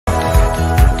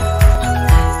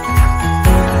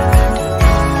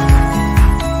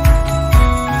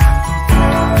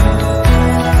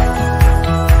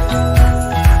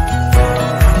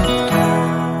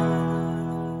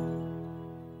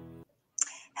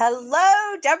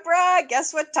Hello, Deborah.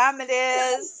 Guess what time it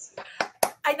is?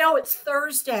 I know it's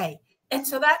Thursday. And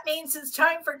so that means it's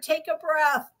time for Take a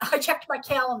Breath. I checked my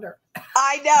calendar.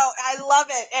 I know. I love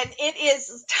it. And it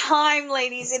is time,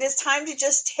 ladies. It is time to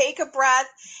just take a breath.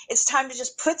 It's time to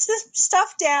just put this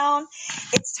stuff down.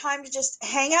 It's time to just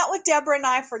hang out with Deborah and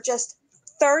I for just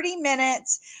 30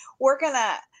 minutes. We're going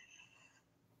to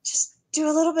just do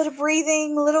a little bit of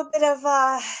breathing, a little bit of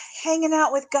hanging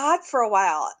out with God for a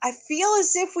while. I feel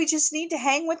as if we just need to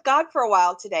hang with God for a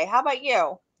while today. How about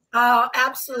you? Oh,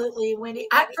 absolutely, Wendy.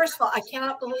 First of all, I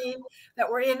cannot believe that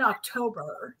we're in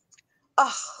October.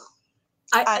 Oh,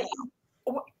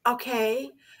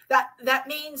 okay. That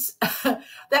means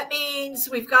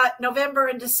we've got November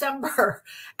and December,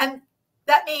 and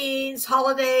that means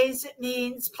holidays. It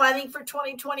means planning for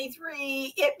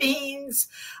 2023. It means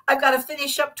I've got to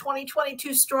finish up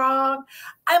 2022 strong.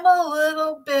 I'm a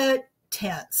little bit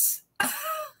tense.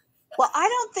 Well, I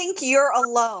don't think you're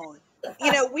alone.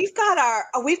 You know, we've got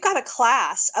a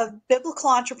class of biblical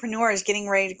entrepreneurs getting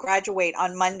ready to graduate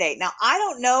on Monday. Now, I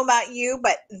don't know about you,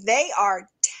 but they are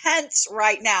tense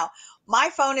right now. My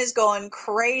phone is going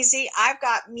crazy. I've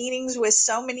got meetings with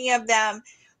so many of them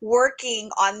working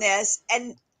on this.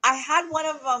 And I had one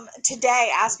of them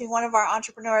today ask me, one of our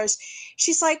entrepreneurs,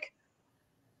 she's like,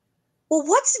 well,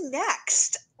 what's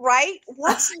next? Right?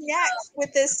 What's next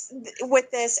with this?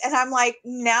 And I'm like,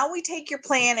 now we take your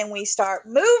plan and we start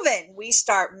moving. We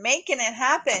start making it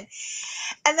happen.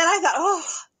 And then I thought, oh,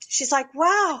 she's like,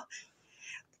 wow,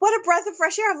 what a breath of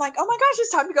fresh air. I'm like, oh my gosh,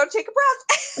 it's time to go take a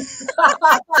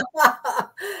breath.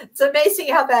 It's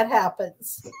amazing how that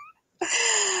happens.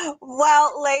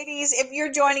 Well, ladies, if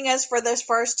you're joining us for this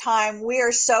first time, we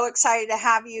are so excited to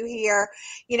have you here,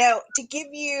 to give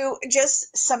you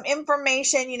just some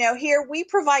information. Here we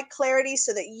provide clarity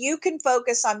so that you can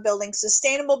focus on building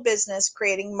sustainable business,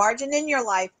 creating margin in your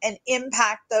life, and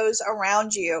impact those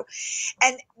around you.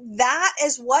 And that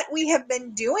is what we have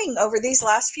been doing over these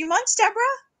last few months,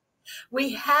 Deborah.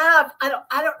 We have. I don't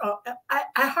know.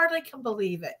 I hardly can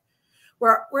believe it.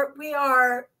 We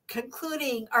are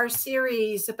concluding our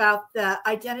series about the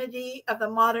identity of the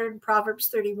modern Proverbs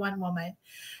 31 woman.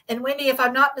 And Wendy, if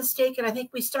I'm not mistaken, I think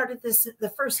we started this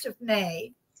the 1st of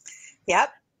May. Yep.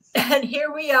 And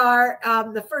here we are,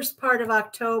 the first part of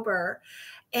October,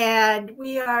 and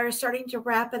we are starting to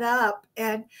wrap it up.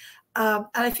 And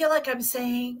I feel like I'm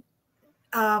saying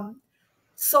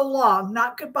so long,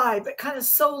 not goodbye, but kind of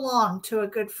so long to a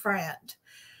good friend.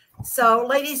 So,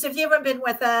 ladies, if you haven't been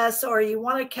with us or you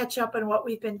want to catch up on what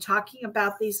we've been talking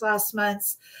about these last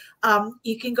months,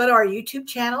 you can go to our YouTube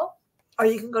channel or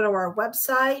you can go to our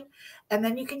website, and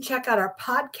then you can check out our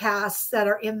podcasts that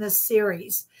are in this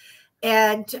series.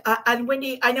 And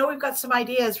Wendy, I know we've got some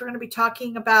ideas. We're going to be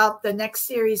talking about the next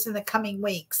series in the coming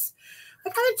weeks. I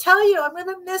got to tell you, I'm going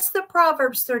to miss the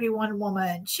Proverbs 31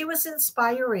 woman. She was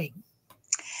inspiring.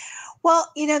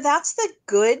 Well, that's the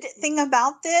good thing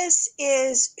about this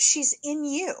is she's in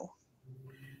you.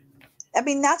 I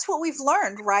mean, that's what we've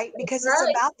learned, right? Because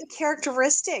it's about the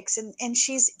characteristics and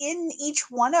she's in each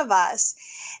one of us.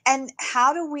 And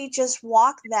how do we just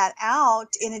walk that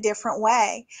out in a different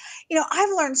way?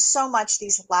 I've learned so much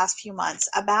these last few months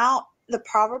about the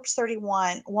Proverbs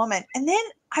 31 woman. And then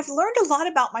I've learned a lot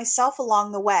about myself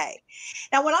along the way.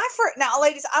 Now, ladies,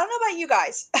 I don't know about you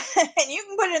guys, and you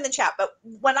can put it in the chat, but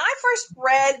when I first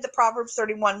read the Proverbs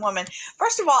 31 woman,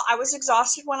 first of all, I was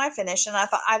exhausted when I finished, and I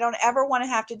thought, I don't ever want to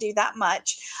have to do that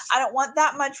much. I don't want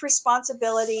that much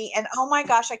responsibility, and oh my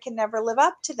gosh, I can never live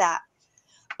up to that.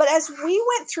 But as we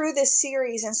went through this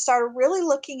series and started really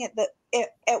looking at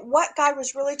at what God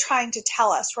was really trying to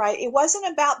tell us, right? It wasn't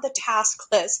about the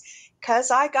task list,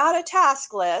 because I got a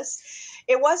task list.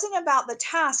 It wasn't about the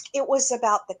task. It was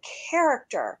about the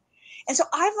character. And so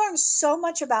I've learned so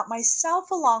much about myself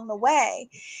along the way.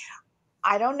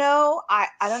 I don't know. I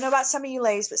don't know about some of you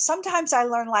ladies, but sometimes I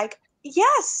learn like,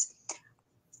 yes,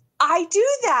 I do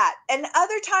that. And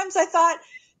other times I thought,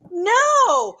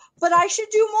 no, but I should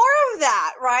do more of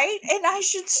that, right? And I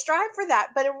should strive for that.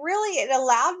 But it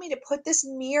allowed me to put this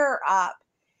mirror up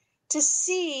to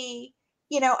see,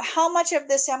 how much of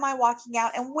this am I walking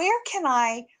out, and where can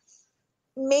I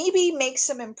maybe make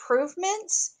some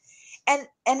improvements, and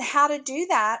how to do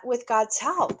that with God's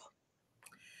help.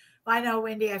 I know,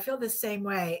 Wendy, I feel the same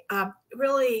way.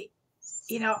 Really,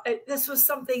 this was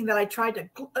something that I tried to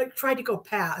go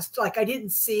past. Like I didn't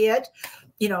see it,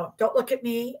 don't look at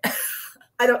me.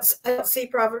 I don't see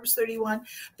Proverbs 31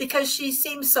 because she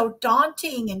seems so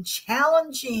daunting and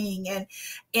challenging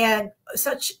and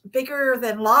such bigger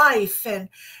than life. And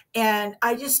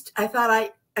I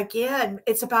thought again,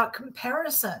 it's about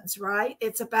comparisons, right?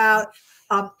 It's about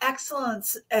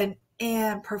excellence and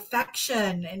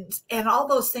perfection and all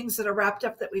those things that are wrapped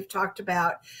up that we've talked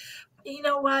about. You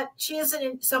know what? She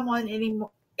isn't someone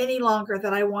any longer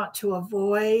that I want to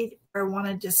avoid or want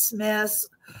to dismiss,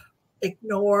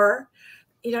 ignore.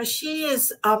 You know, she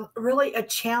is really a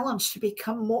challenge to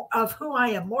become more of who I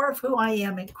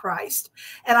am in Christ.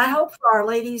 And I hope for our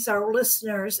ladies, our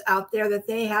listeners out there, that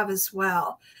they have as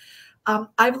well.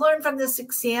 I've learned from this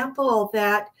example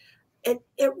that it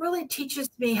really teaches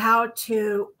me how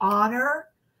to honor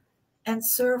and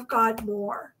serve God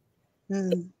more.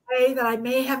 Mm. Way that I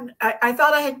may have, I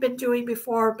thought I had been doing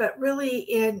before, but really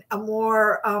in a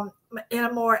more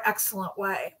excellent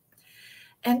way.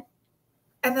 And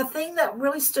the thing that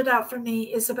really stood out for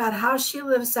me is about how she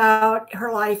lives out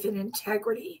her life in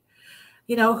integrity.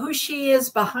 You know, who she is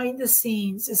behind the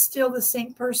scenes is still the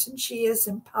same person she is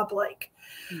in public.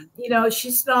 You know,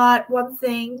 she's not one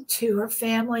thing to her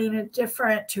family and a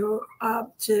different to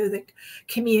the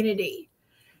community.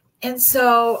 And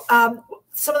so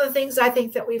some of the things I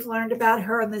think that we've learned about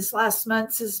her in these last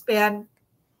months has been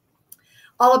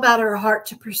all about her heart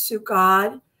to pursue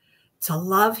God, to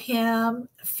love him,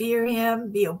 fear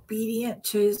him, be obedient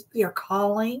to your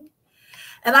calling.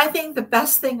 And I think the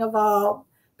best thing of all,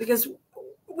 because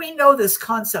we know this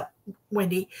concept,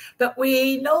 Wendy, but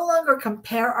we no longer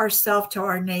compare ourselves to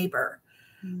our neighbor,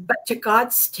 but to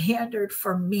God's standard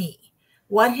for me.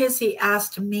 What has he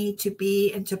asked me to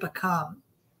be and to become?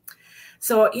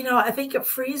 So, you know, I think it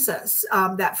frees us,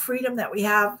 that freedom that we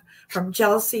have from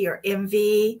jealousy or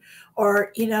envy,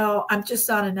 or, you know, I'm just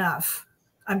not enough.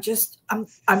 I'm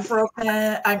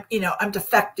broken. I'm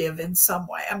defective in some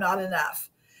way. I'm not enough.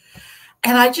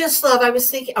 And I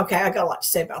was thinking, okay, I got a lot to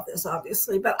say about this,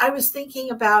 obviously, but I was thinking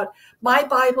about my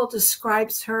Bible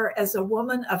describes her as a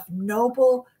woman of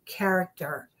noble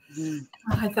character. And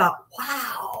I thought,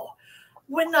 wow,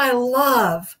 wouldn't I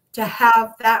love to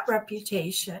have that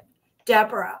reputation?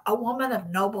 Deborah, a woman of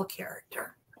noble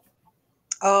character.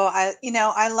 Oh,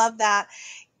 I love that.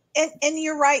 And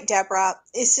you're right, Deborah.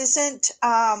 This isn't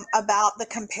about the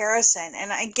comparison.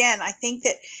 And again, I think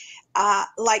that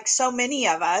like so many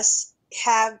of us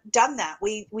have done that.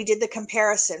 We did the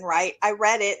comparison, right? I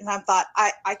read it and I thought,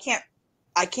 I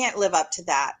can't live up to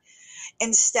that.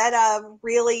 Instead of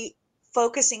really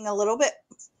focusing a little bit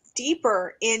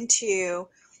deeper into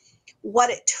what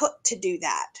it took to do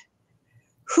that,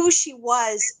 who she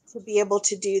was to be able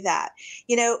to do that.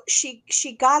 You know, she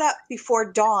got up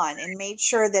before dawn and made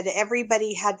sure that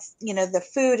everybody had, you know, the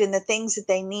food and the things that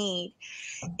they need.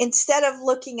 Instead of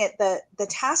looking at the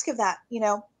task of that, you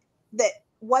know, that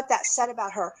what that said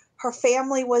about her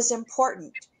family was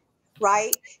important,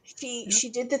 right? She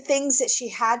did the things that she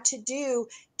had to do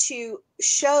to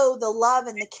show the love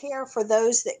and the care for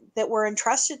those that were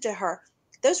entrusted to her.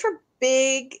 Those were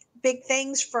big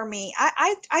things for me.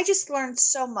 I just learned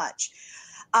so much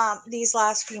these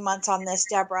last few months on this,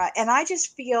 Deborah, and I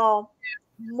just feel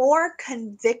more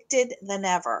convicted than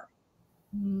ever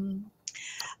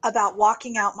about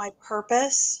walking out my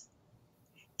purpose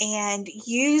and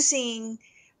using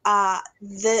the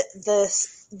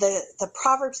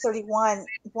Proverbs 31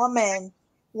 woman.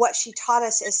 What she taught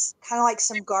us is kind of like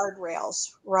some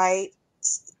guardrails, right,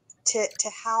 to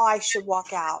how I should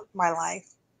walk out my life.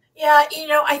 Yeah, you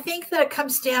know, I think that it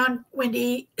comes down,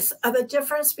 Wendy, the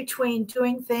difference between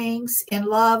doing things in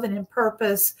love and in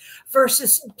purpose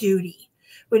versus duty.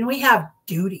 When we have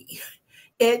duty,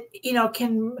 it, you know,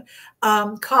 can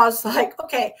cause like,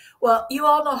 okay, well, you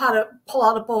all know how to pull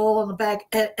out a bowl and the bag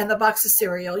and the box of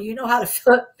cereal. You know how to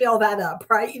fill that up,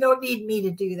 right? You don't need me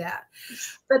to do that.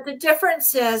 But the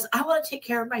difference is I want to take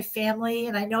care of my family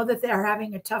and I know that they're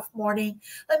having a tough morning.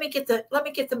 Let me get the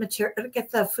material,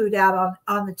 get the food out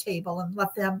on the table and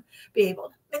let them be able.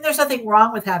 I mean, there's nothing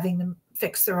wrong with having them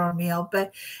fix their own meal,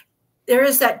 but there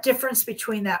is that difference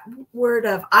between that word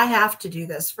of I have to do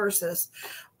this versus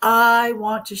I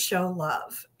want to show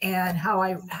love and how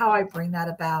I bring that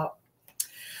about.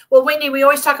 Well, Wendy, we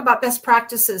always talk about best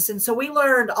practices. And so we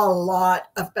learned a lot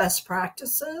of best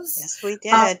practices. Yes, we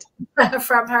did.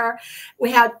 From her.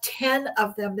 We had 10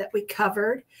 of them that we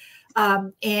covered.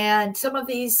 And some of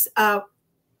these are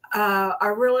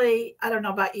really, I don't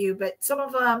know about you, but some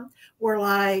of them were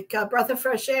like a breath of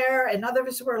fresh air. And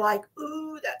others were like,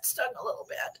 ooh, that stung a little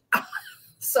bit.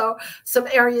 So some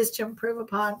areas to improve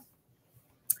upon.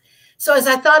 So as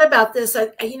I thought about this, I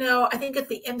think at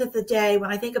the end of the day,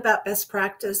 when I think about best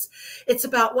practice, it's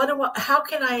about how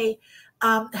can I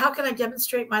how can I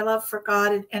demonstrate my love for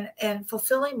God and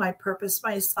fulfilling my purpose,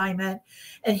 my assignment,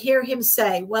 and hear him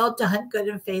say, well done, good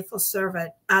and faithful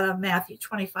servant, out of Matthew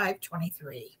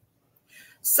 25:23.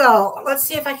 So let's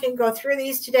see if I can go through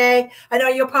these today. I know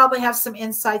you'll probably have some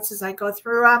insights as I go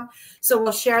through them, so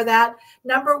we'll share that.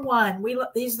 Number one,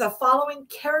 these are the following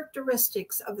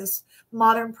characteristics of this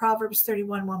modern Proverbs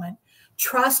 31 woman.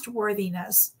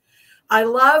 Trustworthiness. I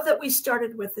love that we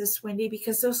started with this, Wendy,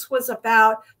 because this was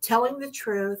about telling the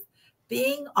truth,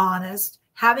 being honest,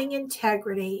 having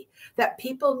integrity, that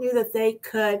people knew that they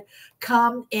could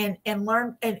come in and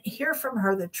learn and hear from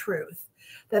her the truth,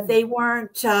 that they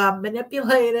weren't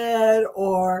manipulated,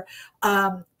 or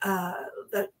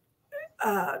the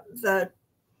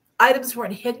items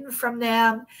weren't hidden from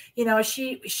them. You know,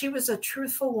 she was a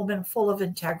truthful woman full of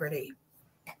integrity.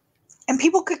 And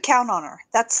people could count on her.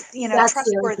 That's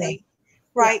trustworthy,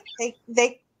 right?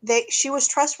 Yeah. She was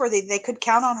trustworthy. They could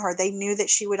count on her. They knew that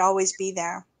she would always be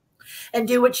there and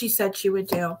do what she said she would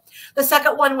do. The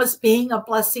second one was being a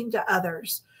blessing to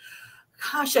others.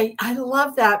 Gosh, I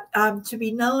love that, to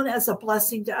be known as a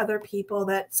blessing to other people,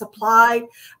 that supplied,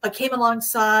 came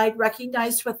alongside,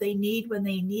 recognized what they need when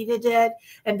they needed it,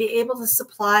 and be able to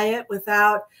supply it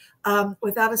without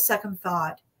a second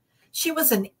thought. She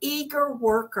was an eager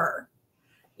worker.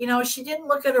 You know, she didn't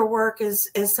look at her work as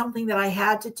something that I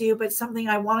had to do, but something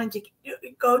I wanted to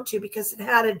go to because it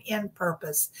had an end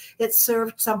purpose. It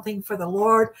served something for the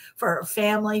Lord, for her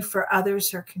family, for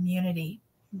others, her community.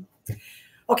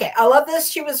 Okay, I love this.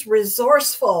 She was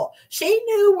resourceful. She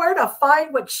knew where to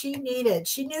find what she needed.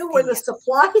 She knew where the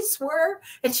supplies were,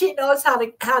 and she knows how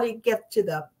to get to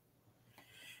them.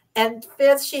 And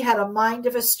fifth, she had a mind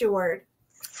of a steward.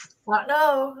 Well,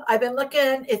 no, I've been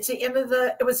looking. It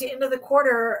was the end of the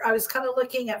quarter. I was kind of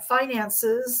looking at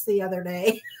finances the other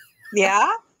day.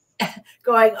 Yeah.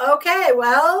 Going, okay,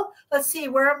 well, let's see,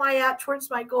 where am I at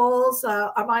towards my goals?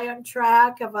 Am I on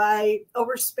track? Have I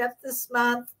overspent this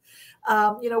month?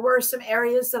 Where are some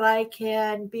areas that I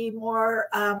can be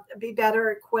better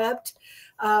equipped?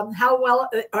 How well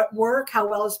at work? How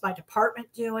well is my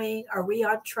department doing? Are we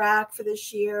on track for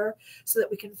this year so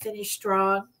that we can finish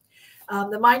strong?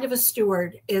 The mind of a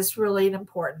steward is really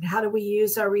important. How do we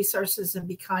use our resources and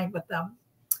be kind with them?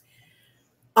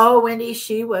 Oh, Wendy,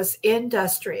 she was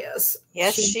industrious.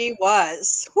 Yes, she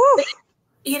was. Whew.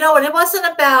 You know, and it wasn't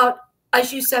about,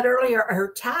 as you said earlier,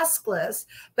 her task list,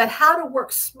 but how to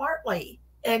work smartly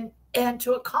and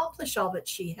to accomplish all that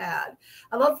she had.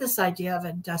 I love this idea of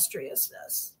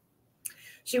industriousness.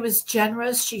 She was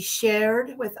generous. She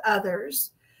shared with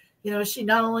others. You know, she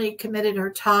not only committed her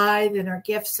tithe and her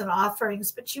gifts and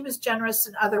offerings, but she was generous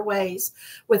in other ways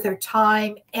with her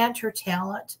time and her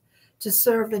talent to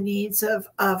serve the needs of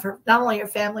her, not only her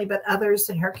family, but others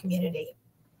in her community.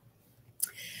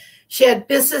 She had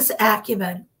business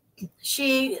acumen.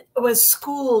 She was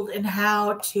schooled in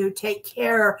how to take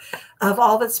care of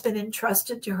all that's been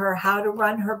entrusted to her, how to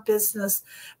run her business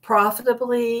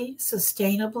profitably,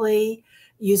 sustainably,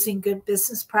 using good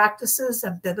business practices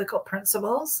and biblical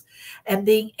principles, and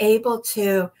being able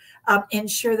to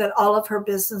ensure that all of her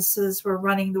businesses were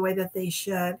running the way that they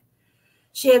should.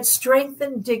 She had strength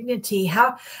and dignity.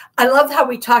 I love how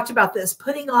we talked about this,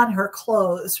 putting on her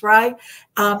clothes, right?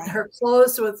 Her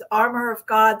clothes with armor of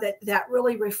God that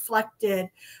really reflected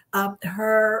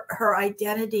her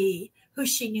identity, who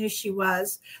she knew she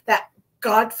was, that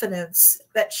confidence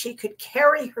that she could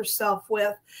carry herself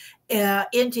with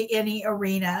into any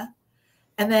arena.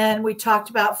 And then we talked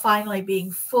about finally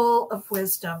being full of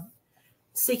wisdom,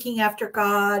 seeking after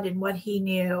God and what he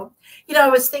knew. You know, I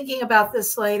was thinking about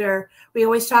this later. We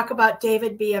always talk about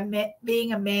David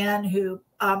being a man who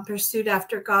pursued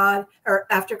after God,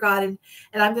 and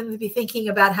I'm going to be thinking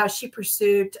about how she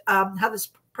pursued, how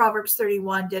this Proverbs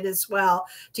 31 did as well,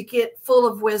 to get full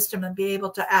of wisdom and be able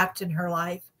to act in her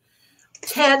life.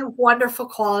 10 wonderful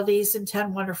qualities and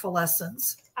 10 wonderful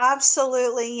lessons.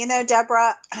 Absolutely. You know,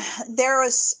 Deborah, there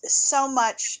was so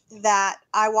much that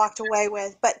I walked away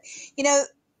with, but, you know,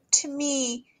 to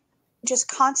me, just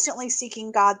constantly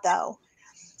seeking God, though,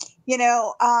 you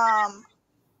know,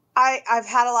 I've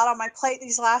had a lot on my plate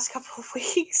these last couple of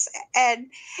weeks and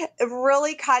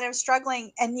really kind of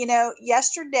struggling. And, you know,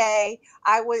 yesterday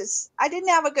I didn't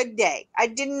have a good day. I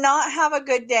did not have a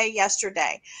good day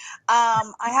yesterday.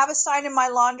 I have a sign in my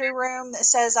laundry room that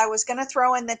says I was going to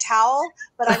throw in the towel,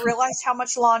 but I realized how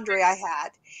much laundry I had.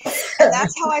 And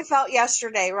that's how I felt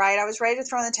yesterday, right? I was ready to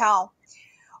throw in the towel.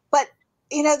 But,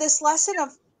 you know, this lesson of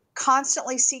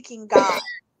constantly seeking God,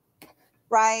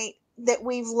 right, that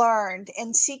we've learned,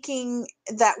 and seeking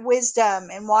that wisdom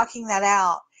and walking that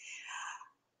out.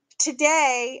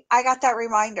 Today, I got that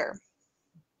reminder.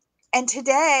 And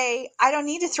today I don't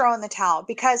need to throw in the towel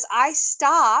because I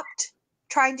stopped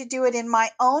trying to do it in my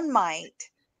own might.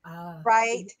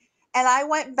 Right. And I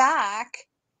went back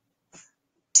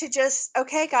to just,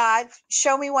 okay, God,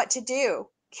 show me what to do.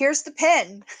 Here's the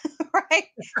pen, right?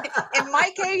 In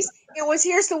my case, it was,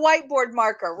 here's the whiteboard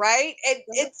marker, right?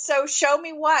 It's so show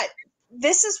me what.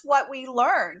 This is what we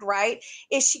learned, right?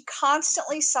 Is she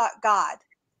constantly sought God.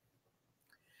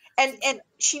 And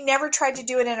she never tried to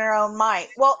do it in her own might.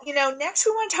 Well, next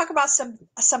we want to talk about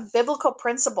some biblical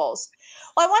principles.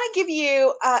 Well, I want to give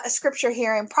you a scripture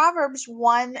here in Proverbs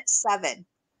 1:7.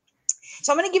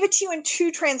 So I'm going to give it to you in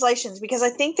two translations because I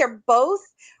think they're both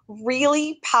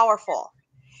really powerful.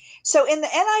 So in the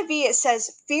NIV, it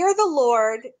says, fear of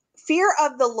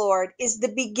the Lord is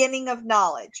the beginning of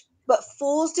knowledge, but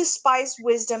fools despise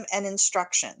wisdom and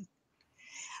instruction.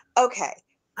 Okay.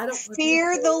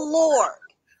 Fear the Lord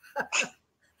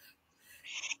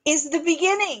is the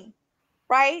beginning,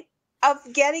 right, of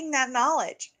getting that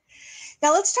knowledge.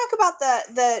 Now let's talk about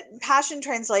the Passion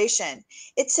Translation.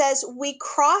 It says, we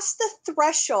cross the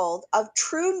threshold of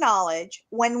true knowledge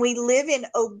when we live in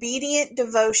obedient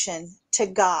devotion to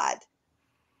God.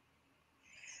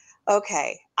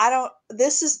 Okay,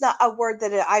 this is not a word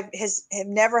that I have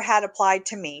never had applied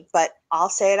to me, but I'll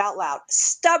say it out loud.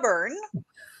 Stubborn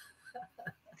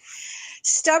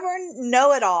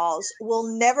know-it-alls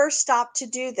will never stop to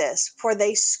do this, for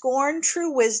they scorn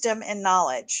true wisdom and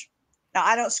knowledge. Now,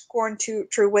 I don't scorn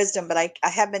true wisdom, but I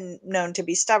have been known to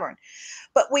be stubborn.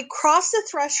 But we cross the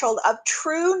threshold of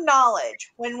true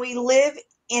knowledge when we live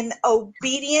in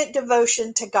obedient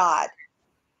devotion to God.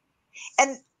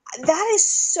 And that is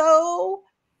so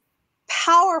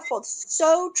powerful,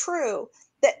 so true,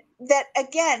 that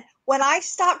again, when I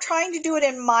stopped trying to do it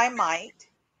in my might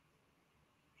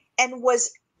and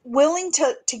was willing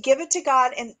to give it to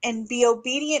God and be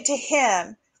obedient to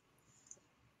Him,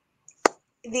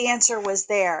 the answer was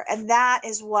there. And that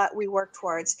is what we work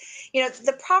towards.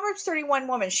 The Proverbs 31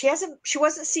 woman, she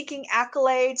wasn't seeking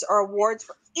accolades or awards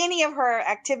for any of her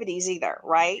activities either,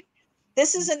 right?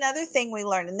 This is another thing we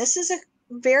learned, and this is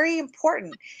very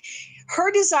important.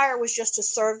 Her desire was just to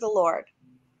serve the Lord.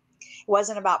 It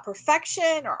wasn't about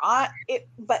perfection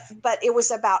but it was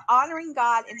about honoring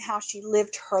God in how she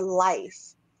lived her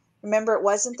life. Remember, it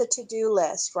wasn't the to-do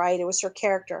list, right? It was her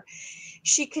character.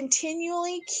 She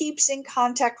continually keeps in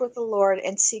contact with the Lord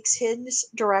and seeks His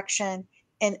direction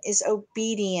and is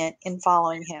obedient in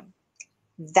following Him.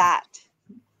 That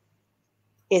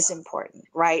is important,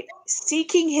 right?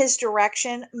 Seeking His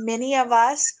direction. Many of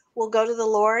us will go to the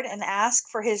Lord and ask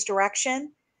for His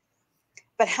direction.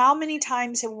 But how many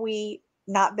times have we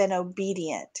not been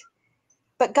obedient?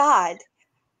 But God,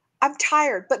 I'm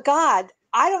tired. But God,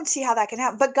 I don't see how that can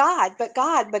happen. But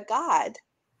God.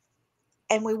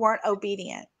 And we weren't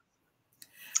obedient.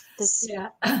 Yeah.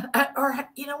 Or,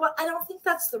 you know what? I don't think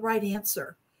that's the right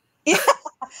answer. Yeah.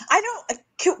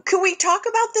 Can we talk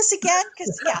about this again?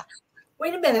 Because, yeah.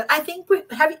 Wait a minute. I think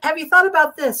have you thought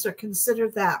about this or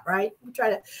considered that, right? We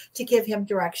try to give Him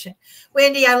direction.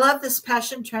 Wendy, I love this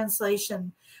Passion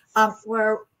Translation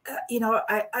where,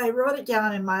 I wrote it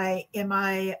down in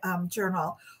my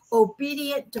journal,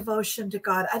 obedient devotion to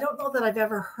God. I don't know that I've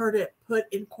ever heard it put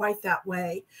in quite that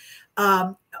way.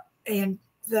 I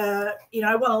want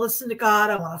to listen to God.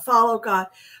 I want to follow God,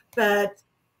 but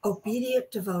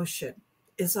obedient devotion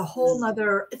is a whole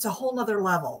nother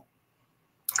level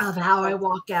of how I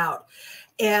walk out.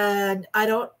 And I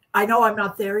know I'm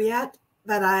not there yet,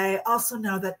 but I also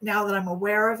know that now that I'm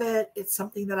aware of it, it's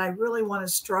something that I really want to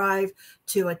strive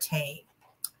to attain.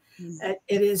 It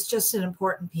is just an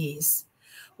important piece.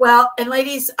 Well, and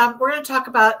ladies, we're going to talk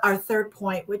about our third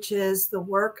point, which is the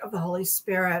work of the Holy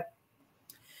Spirit.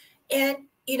 And,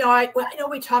 I know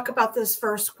we talk about this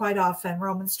verse quite often,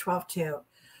 Romans 12:2.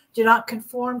 Do not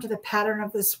conform to the pattern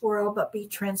of this world, but be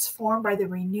transformed by the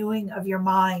renewing of your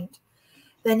mind.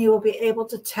 Then you will be able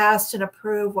to test and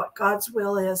approve what God's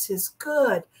will is, His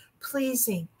good,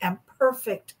 pleasing, and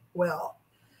perfect will.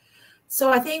 So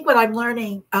I think what I'm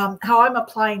learning, how I'm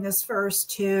applying this verse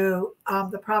to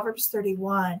the Proverbs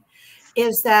 31,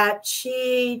 is that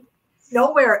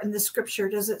nowhere in the scripture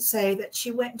does it say that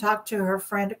she went and talked to her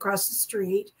friend across the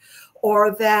street,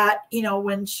 or that,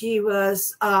 when she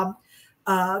was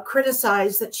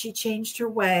criticized, that she changed her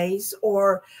ways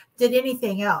or did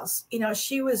anything else.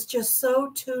 She was just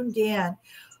so tuned in.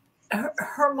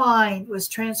 Her mind was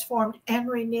transformed and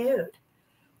renewed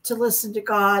to listen to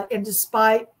God. And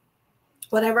despite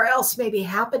whatever else may be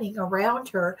happening around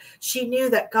her, she knew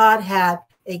that God had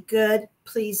a good,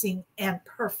 pleasing, and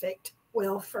perfect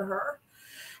will for her.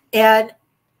 And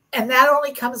that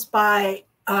only comes by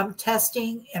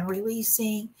testing and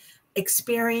releasing,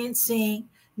 experiencing,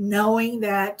 knowing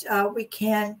that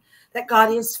that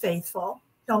God is faithful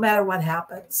no matter what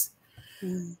happens.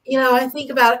 I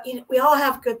think about, we all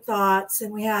have good thoughts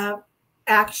and we have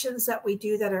actions that we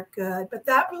do that are good, but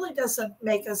that really doesn't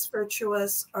make us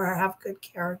virtuous or have good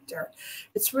character.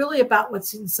 It's really about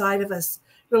what's inside of us,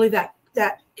 really that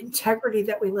integrity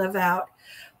that we live out.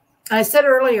 I said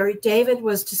earlier, David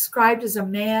was described as a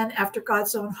man after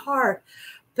God's own heart,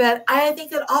 but I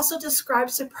think it also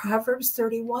describes the Proverbs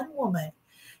 31 woman.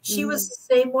 She was the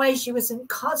same way. She was in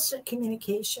constant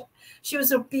communication. She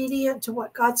was obedient to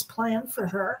what God's plan for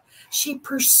her. She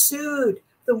pursued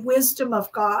the wisdom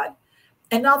of God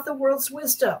and not the world's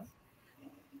wisdom.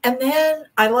 And then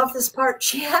I love this part.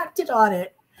 She acted on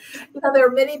it. There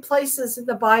are many places in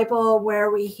the Bible where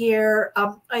we hear,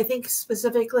 I think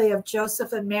specifically of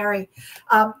Joseph and Mary.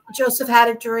 Joseph had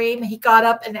a dream. He got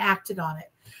up and acted on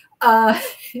it.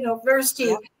 Verse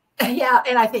 2. Yeah.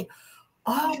 And I think,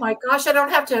 oh my gosh, I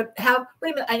don't have to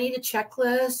wait a minute, I need a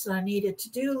checklist, and I need a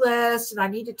to-do list, and I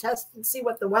need to test and see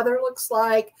what the weather looks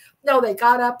like. No, they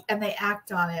got up and they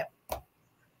act on it.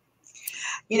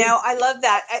 I love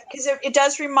that, because it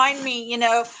does remind me,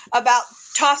 about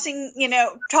tossing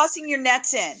your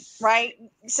nets in, right?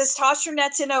 It says, toss your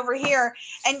nets in over here.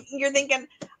 And you're thinking,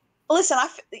 listen,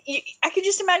 I could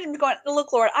just imagine going,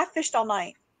 look, Lord, I fished all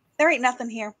night. There ain't nothing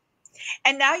here.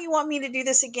 And now you want me to do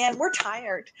this again? We're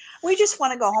tired. We just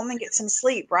want to go home and get some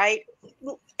sleep, right?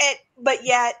 But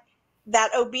yet that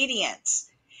obedience.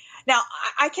 Now,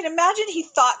 I can imagine he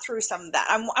thought through some of that.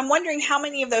 I'm wondering how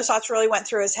many of those thoughts really went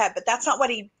through his head, but that's not what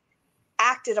he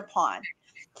acted upon.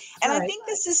 And right. I think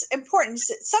this is important.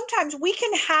 Sometimes we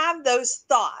can have those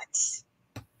thoughts,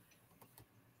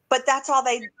 but that's all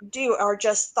they do are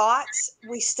just thoughts.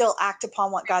 We still act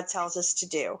upon what God tells us to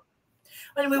do.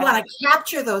 And we want to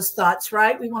capture those thoughts,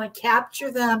 right? We want to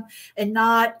capture them and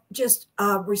not just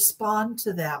respond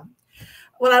to them.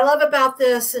 What I love about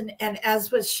this, and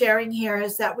as was sharing here,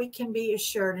 is that we can be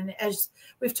assured, and as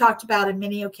we've talked about in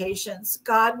many occasions,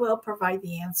 God will provide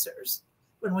the answers.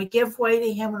 When we give way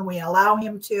to him, when we allow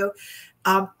him to,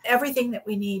 everything that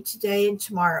we need today and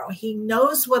tomorrow. He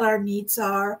knows what our needs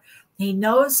are. He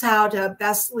knows how to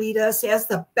best lead us. He has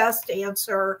the best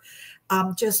answer.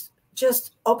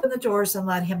 Just open the doors and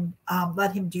let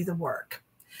him do the work.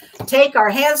 Take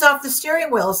our hands off the steering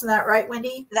wheel. Isn't that right,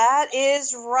 Wendy? That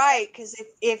is right. Because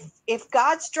if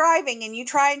God's driving and you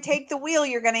try and take the wheel,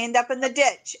 you're going to end up in the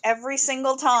ditch every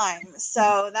single time.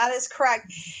 So that is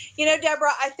correct.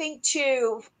 Deborah, I think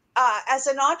too, as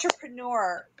an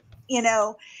entrepreneur,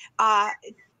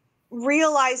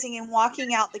 realizing and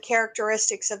walking out the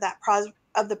characteristics of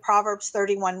the Proverbs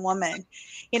 31 woman.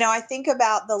 I think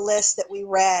about the list that we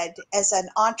read as an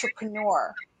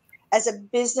entrepreneur, as a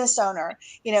business owner,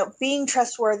 being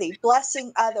trustworthy,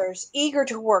 blessing others, eager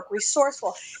to work,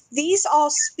 resourceful. These all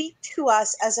speak to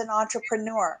us as an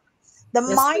entrepreneur. The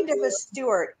mind of a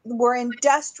steward. We're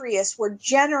industrious. We're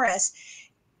generous.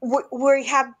 We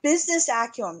have business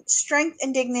acumen, strength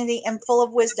and dignity, and full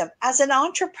of wisdom. As an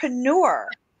entrepreneur,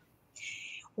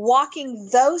 walking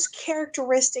those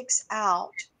characteristics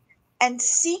out and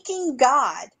seeking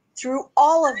God through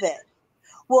all of it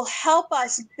will help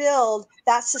us build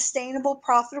that sustainable,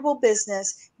 profitable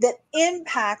business that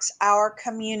impacts our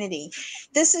community.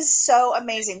 This is so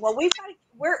amazing. Well,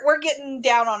 we're getting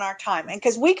down on our time, and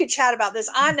because we could chat about this,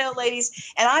 I know,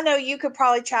 ladies, and I know you could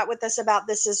probably chat with us about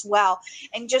this as well,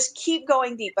 and just keep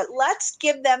going deep. But let's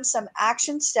give them some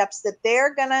action steps that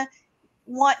they're gonna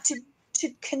want to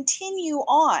continue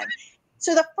on.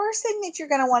 So the first thing that you're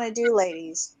going to want to do,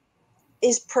 ladies,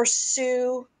 is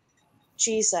pursue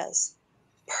Jesus.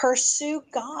 Pursue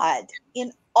God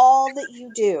in all that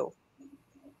you do.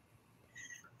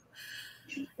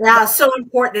 Yeah, so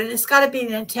important. And it's got to be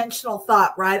an intentional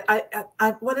thought, right?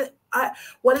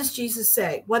 What does Jesus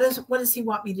say? What does he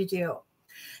want me to do?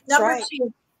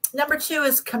 Number two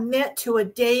is commit to a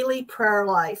daily prayer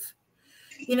life.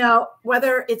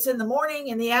 Whether it's in the morning,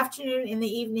 in the afternoon, in the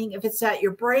evening, if it's at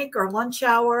your break or lunch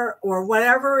hour or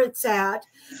whatever it's at,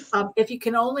 if you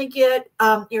can only get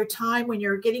your time when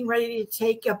you're getting ready to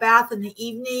take a bath in the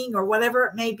evening or whatever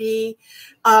it may be,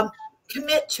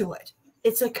 commit to it.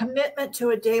 It's a commitment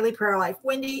to a daily prayer life.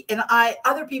 Wendy and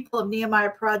other people of Nehemiah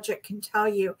Project can tell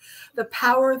you the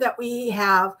power that we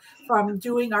have from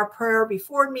doing our prayer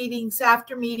before meetings,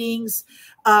 after meetings,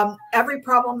 every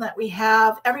problem that we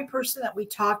have, every person that we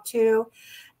talk to,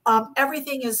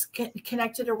 everything is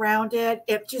connected around it.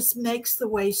 It just makes the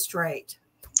way straight.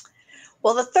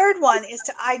 Well, the third one is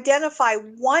to identify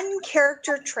one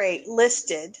character trait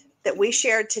listed that we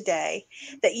shared today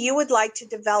that you would like to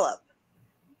develop.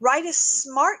 Write a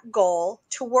SMART goal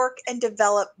to work and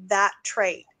develop that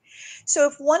trait. So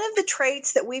if one of the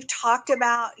traits that we've talked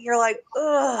about, you're like,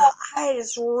 ugh, I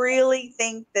just really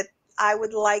think that I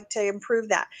would like to improve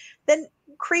that, then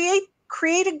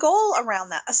create a goal around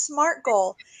that, a SMART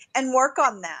goal, and work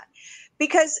on that.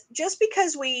 Because just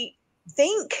because we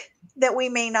think that we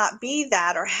may not be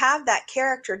that or have that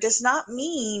character does not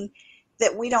mean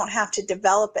that we don't have to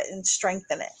develop it and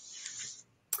strengthen it.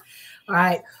 All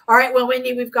right. All right. Well,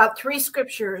 Wendy, we've got 3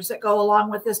 scriptures that go along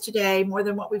with this today, more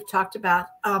than what we've talked about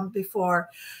before.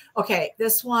 Okay.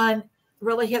 This one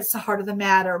really hits the heart of the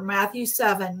matter. Matthew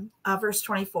 7, verse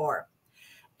 24.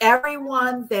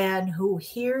 Everyone then who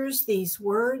hears these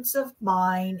words of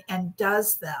mine and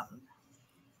does them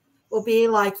will be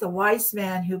like the wise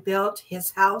man who built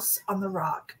his house on the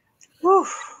rock. Whew.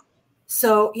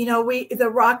 So, you know, the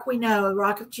rock we know, the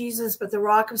rock of Jesus, but the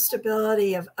rock of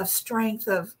stability, of strength,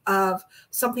 of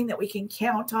something that we can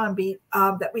count on,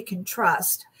 that we can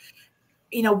trust.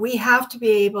 You know, we have to be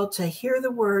able to hear the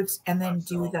words and then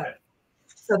do them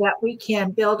so that we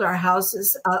can build our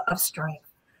houses of strength.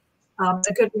 A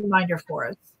good reminder for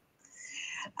us.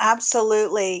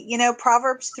 Absolutely. You know,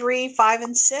 Proverbs 3, 5,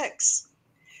 and 6.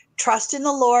 Trust in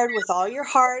the Lord with all your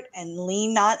heart and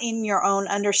lean not in your own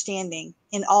understanding.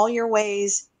 In all your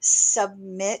ways,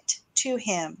 submit to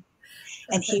him,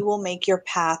 and he will make your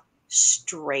path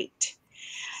straight.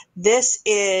 This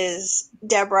is,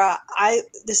 Deborah,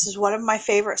 this is one of my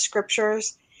favorite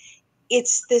scriptures.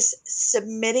 It's this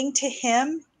submitting to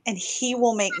him, and he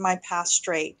will make my path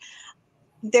straight.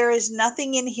 There is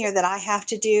nothing in here that I have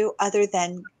to do other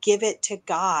than give it to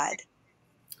God.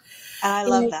 And I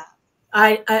love that.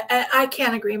 I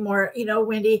can't agree more. You know,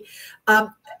 Wendy,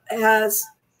 as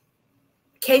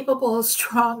capable,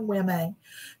 strong women,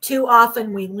 too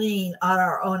often we lean on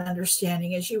our own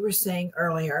understanding, as you were saying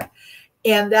earlier.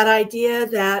 And that idea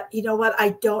that, you know what,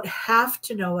 I don't have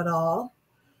to know it all.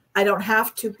 I don't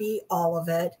have to be all of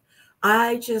it.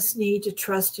 I just need to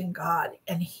trust in God,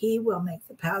 and he will make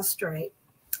the path straight.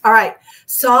 All right.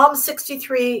 Psalm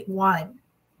 63, 1.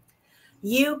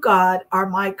 You, God, are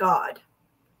my God.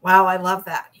 Wow, I love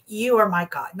that. You are my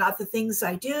God, not the things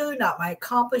I do, not my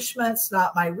accomplishments,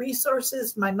 not my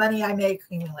resources, my money I may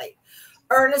accumulate.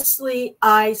 Earnestly,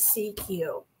 I seek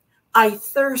you. I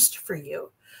thirst for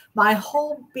you. My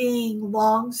whole being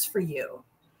longs for you,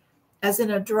 as in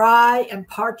a dry and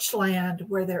parched land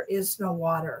where there is no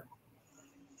water.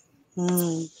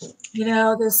 You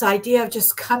know, this idea of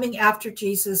just coming after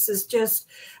Jesus is just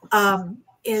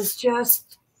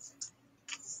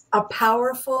a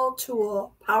powerful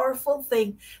tool, powerful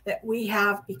thing that we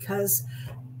have because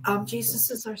Jesus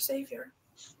is our Savior.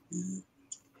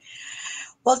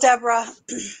 Well, Deborah,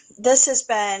 this has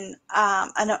been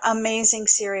an amazing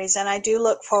series, and I do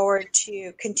look forward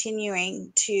to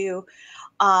continuing to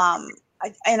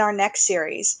in our next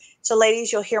series. So,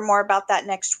 ladies, you'll hear more about that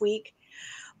next week.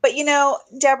 But, you know,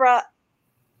 Deborah,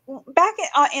 back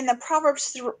in the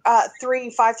Proverbs 3,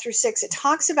 5 through 6, it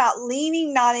talks about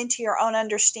leaning not into your own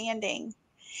understanding.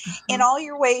 In all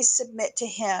your ways, submit to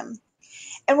him.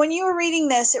 And when you were reading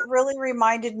this, it really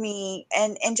reminded me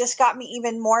and just got me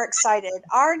even more excited.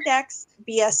 Our next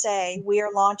BSA, we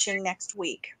are launching next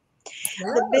week. Yes.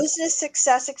 The Business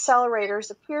Success Accelerator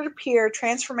is a peer-to-peer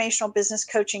transformational business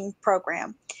coaching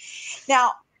program.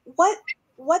 Now, what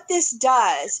this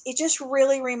does, it just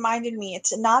really reminded me,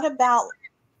 it's not about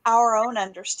our own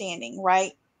understanding,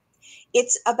 right?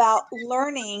 It's about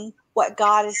learning what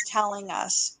God is telling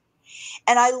us.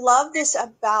 And I love this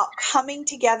about coming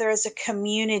together as a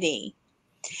community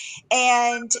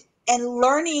and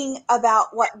learning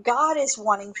about what God is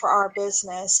wanting for our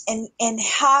business and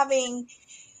having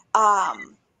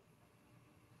the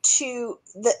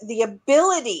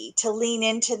ability to lean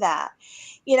into that.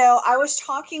 You know, I was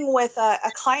talking with a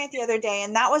client the other day,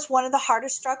 and that was one of the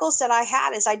hardest struggles that I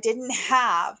had, is I didn't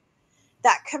have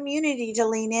that community to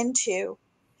lean into.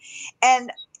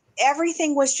 And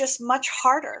everything was just much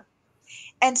harder.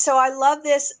 And so I love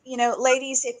this, you know,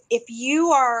 ladies, if you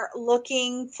are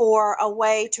looking for a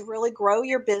way to really grow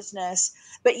your business,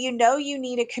 but you know you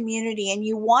need a community and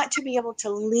you want to be able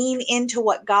to lean into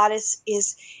what God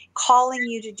is calling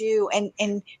you to do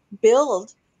and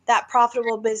build that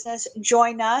profitable business,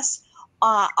 join us.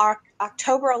 Our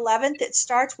October 11th, it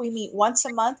starts. We meet once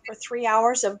a month for 3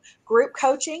 hours of group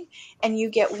coaching, and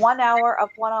you get 1 hour of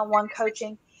one-on-one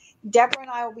coaching. Deborah and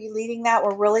I will be leading that.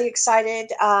 We're really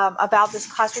excited about this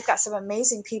class. We've got some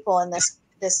amazing people in this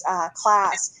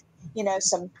class, you know,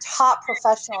 some top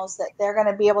professionals that they're going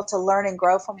to be able to learn and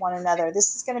grow from one another.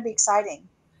 This is going to be exciting.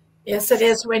 Yes, it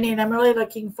is, Wendy, and I'm really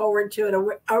looking forward to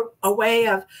it. A way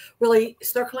of really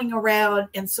circling around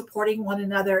and supporting one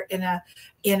another in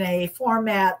a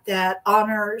format that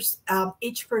honors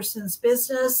each person's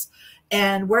business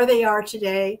and where they are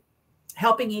today,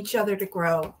 helping each other to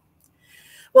grow.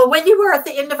 Well, Wendy, we're at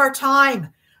the end of our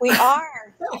time. We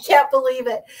are. I can't believe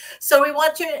it. So we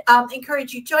want to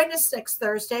encourage you, join us next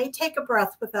Thursday. Take a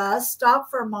breath with us.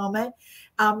 Stop for a moment.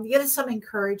 Get us some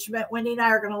encouragement. Wendy and I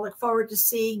are going to look forward to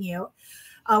seeing you.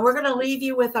 We're going to leave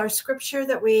you with our scripture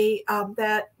that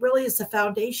that really is the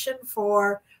foundation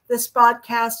for this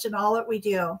podcast and all that we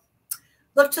do.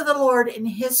 Look to the Lord in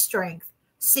his strength.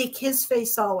 Seek his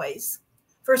face always.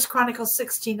 1 Chronicles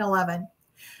 16:11.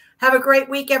 Have a great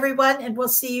week, everyone, and we'll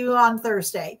see you on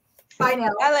Thursday. Bye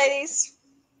now. Bye, ladies.